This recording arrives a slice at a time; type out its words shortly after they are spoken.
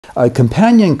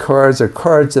Companion cards are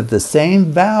cards of the same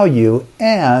value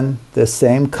and the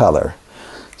same color.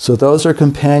 So those are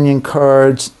companion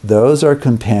cards, those are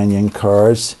companion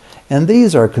cards, and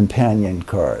these are companion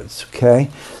cards,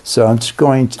 okay? So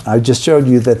I just showed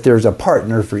you that there's a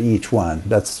partner for each one.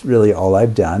 That's really all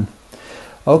I've done.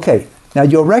 Okay, now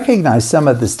you'll recognize some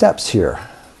of the steps here.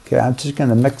 Okay, I'm just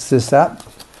going to mix this up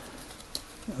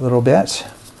a little bit.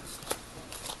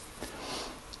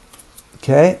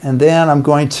 Okay, and then I'm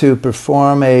going to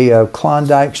perform a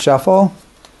Klondike shuffle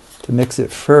to mix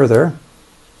it further.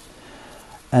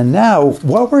 And now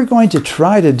what we're going to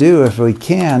try to do, if we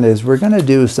can, is we're going to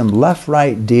do some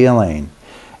left-right dealing.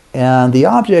 And the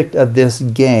object of this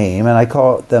game, and I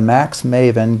call it the Max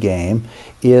Maven game,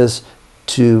 is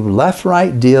to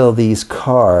left-right deal these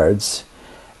cards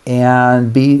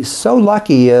and be so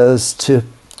lucky as to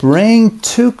bring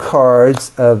two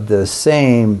cards of the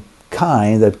same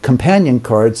kind, the companion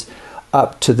cards,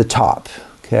 up to the top.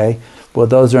 Okay? Well,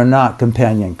 those are not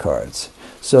companion cards.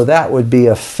 So that would be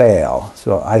a fail.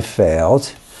 So I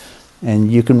failed.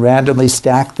 And you can randomly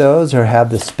stack those or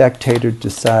have the spectator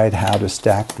decide how to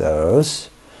stack those.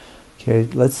 Okay,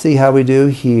 let's see how we do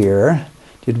here.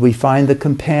 Did we find the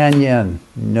companion?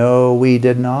 No, we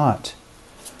did not.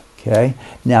 Okay,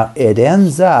 now it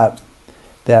ends up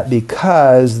that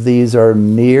because these are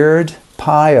mirrored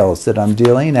piles that I'm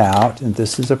dealing out, and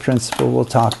this is a principle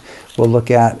we'll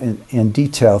look at in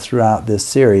detail throughout this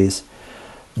series,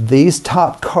 these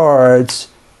top cards,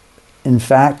 in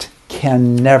fact,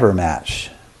 can never match.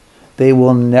 They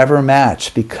will never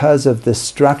match because of the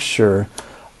structure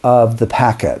of the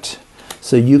packet.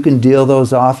 So you can deal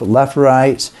those off left,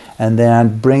 right, and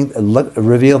then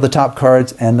reveal the top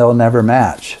cards, and they'll never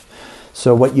match.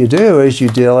 So what you do is you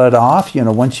deal it off.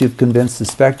 Once you've convinced the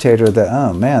spectator that,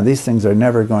 oh man, these things are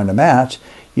never going to match,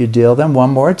 you deal them one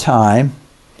more time.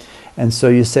 And so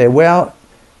you say, well,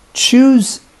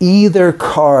 choose either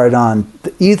card on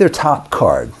either top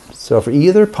card. So for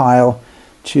either pile,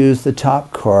 choose the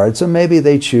top card. So maybe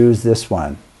they choose this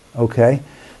one. Okay?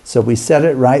 So we set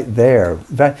it right there. In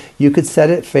fact, you could set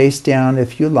it face down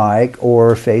if you like,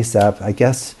 or face up. I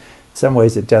guess in some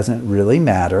ways it doesn't really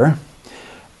matter.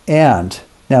 And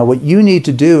now what you need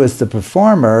to do as the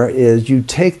performer is you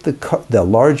take the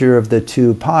larger of the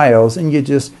two piles and you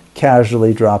just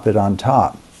casually drop it on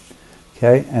top.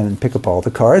 Okay, and pick up all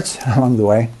the cards along the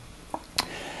way.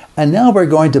 And now we're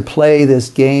going to play this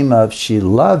game of she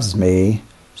loves me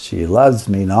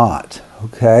not.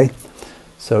 Okay,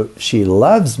 so she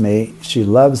loves me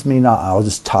not. I'll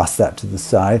just toss that to the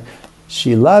side.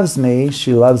 She loves me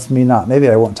not. Maybe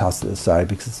I won't toss it to the side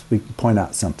because we can point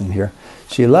out something here.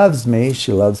 She loves me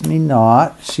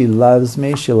not. She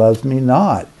loves me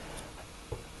not.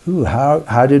 Ooh,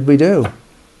 how did we do?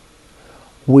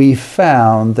 We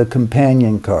found the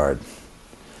companion card.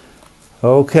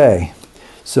 Okay,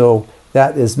 so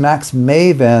that is Max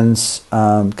Maven's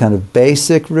kind of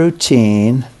basic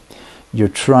routine. You're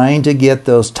trying to get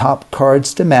those top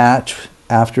cards to match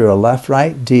after a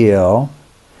left-right deal,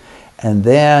 and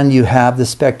then you have the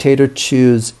spectator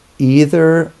choose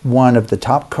either one of the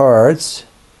top cards,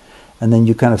 and then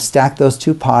you kind of stack those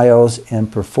two piles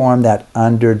and perform that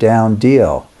under-down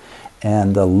deal.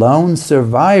 And the lone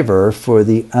survivor for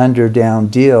the under-down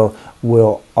deal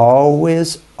will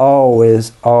always,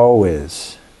 always,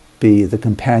 always be the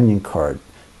companion card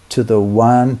to the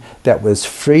one that was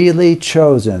freely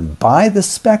chosen by the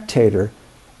spectator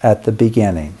at the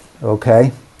beginning.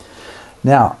 Okay?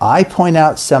 Now, I point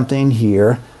out something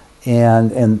here,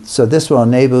 and so this will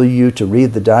enable you to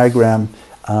read the diagram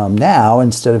now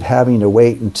instead of having to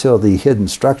wait until the Hidden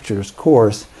Structures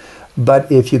course.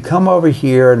 But if you come over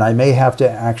here, and I may have to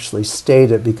actually state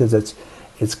it because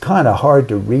it's kind of hard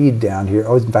to read down here.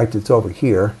 Oh, in fact, it's over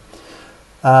here.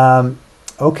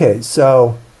 Okay,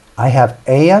 so I have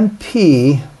A and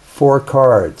P 4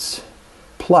 cards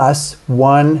plus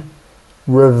one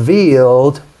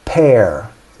revealed pair.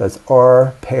 That's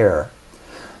R pair.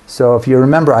 So if you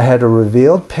remember, I had a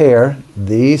revealed pair,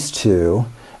 these two.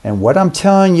 And what I'm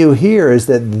telling you here is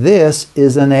that this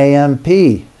is an AMP.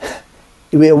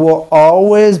 It will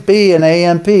always be an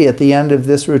AMP at the end of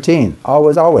this routine.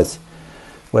 Always, always.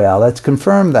 Well, let's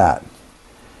confirm that.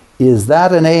 Is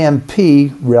that an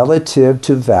AMP relative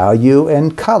to value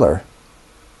and color?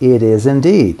 It is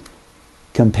indeed.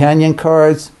 Companion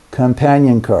cards,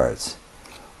 companion cards.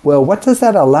 Well, what does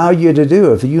that allow you to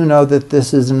do if you know that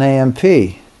this is an AMP?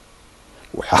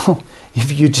 Well,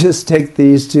 if you just take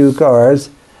these two cards,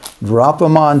 drop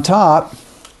them on top,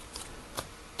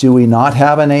 do we not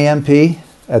have an AMP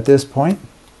at this point?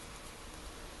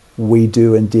 We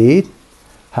do indeed.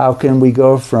 How can we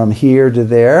go from here to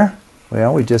there?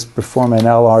 Well, we just perform an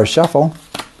LR shuffle.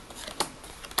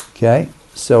 Okay,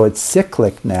 so it's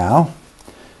cyclic now.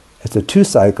 It's a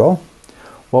 2-cycle.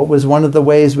 What was one of the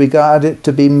ways we got it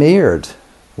to be mirrored?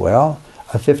 Well,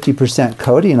 a 50%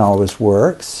 coating always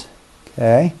works.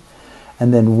 Okay,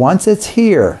 and then once it's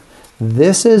here,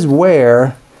 this is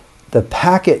where the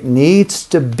packet needs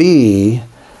to be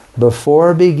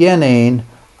before beginning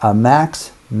a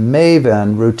max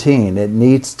Maven routine. It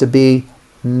needs to be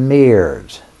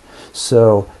mirrored.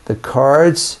 So the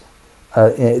cards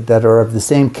that are of the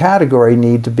same category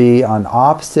need to be on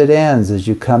opposite ends as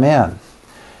you come in.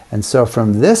 And so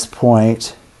from this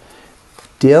point,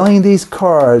 dealing these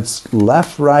cards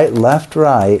left,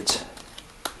 right,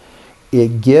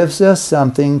 it gives us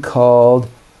something called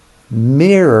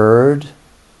mirrored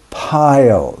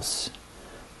piles.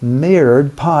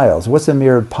 Mirrored piles. What's a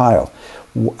mirrored pile?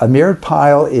 A mirrored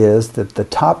pile is that the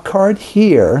top card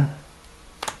here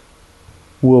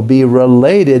will be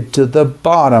related to the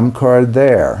bottom card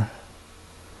there.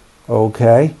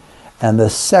 Okay? And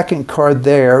the second card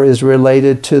there is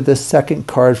related to the second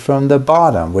card from the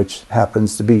bottom, which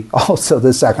happens to be also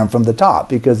the second from the top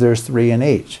because there's 3 in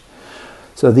each.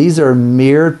 So these are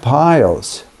mirrored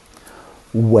piles.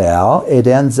 Well, it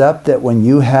ends up that when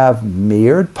you have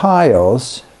mirrored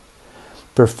piles,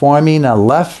 performing a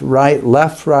left,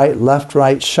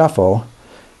 right shuffle,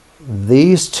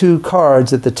 these 2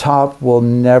 cards at the top will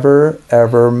never,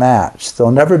 ever match. They'll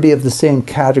never be of the same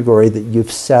category that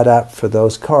you've set up for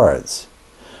those cards.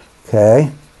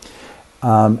 Okay?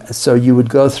 So you would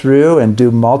go through and do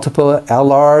multiple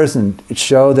LRs and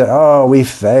show that, oh, we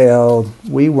failed.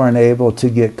 We weren't able to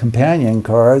get companion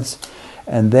cards.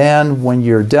 And then when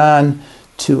you're done,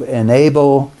 to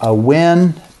enable a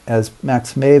win, as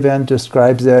Max Maven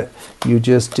describes it, you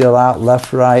just deal out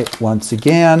left, right once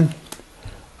again.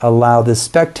 Allow the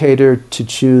spectator to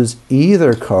choose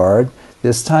either card.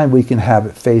 This time we can have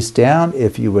it face down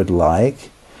if you would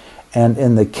like. And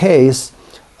in the case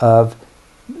of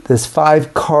this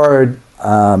 5-card,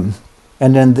 and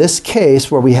in this case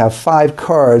where we have 5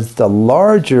 cards, the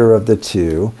larger of the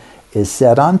 2 is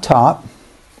set on top,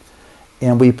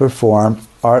 and we perform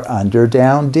our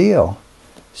under-down deal.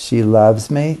 She loves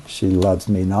me not.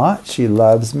 She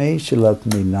loves me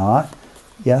not.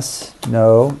 Yes,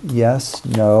 no, yes,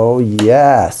 no,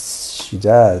 yes, she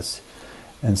does.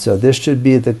 And so this should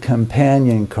be the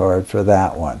companion card for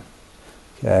that one.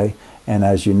 Okay, and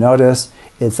as you notice,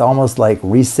 it's almost like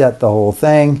reset the whole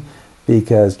thing,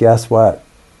 because guess what?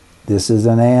 This is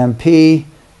an AMP,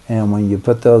 and when you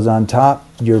put those on top,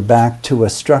 you're back to a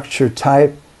structure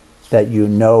type that you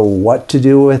know what to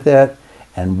do with it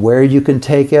and where you can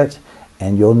take it,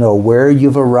 and you'll know where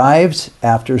you've arrived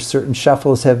after certain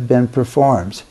shuffles have been performed.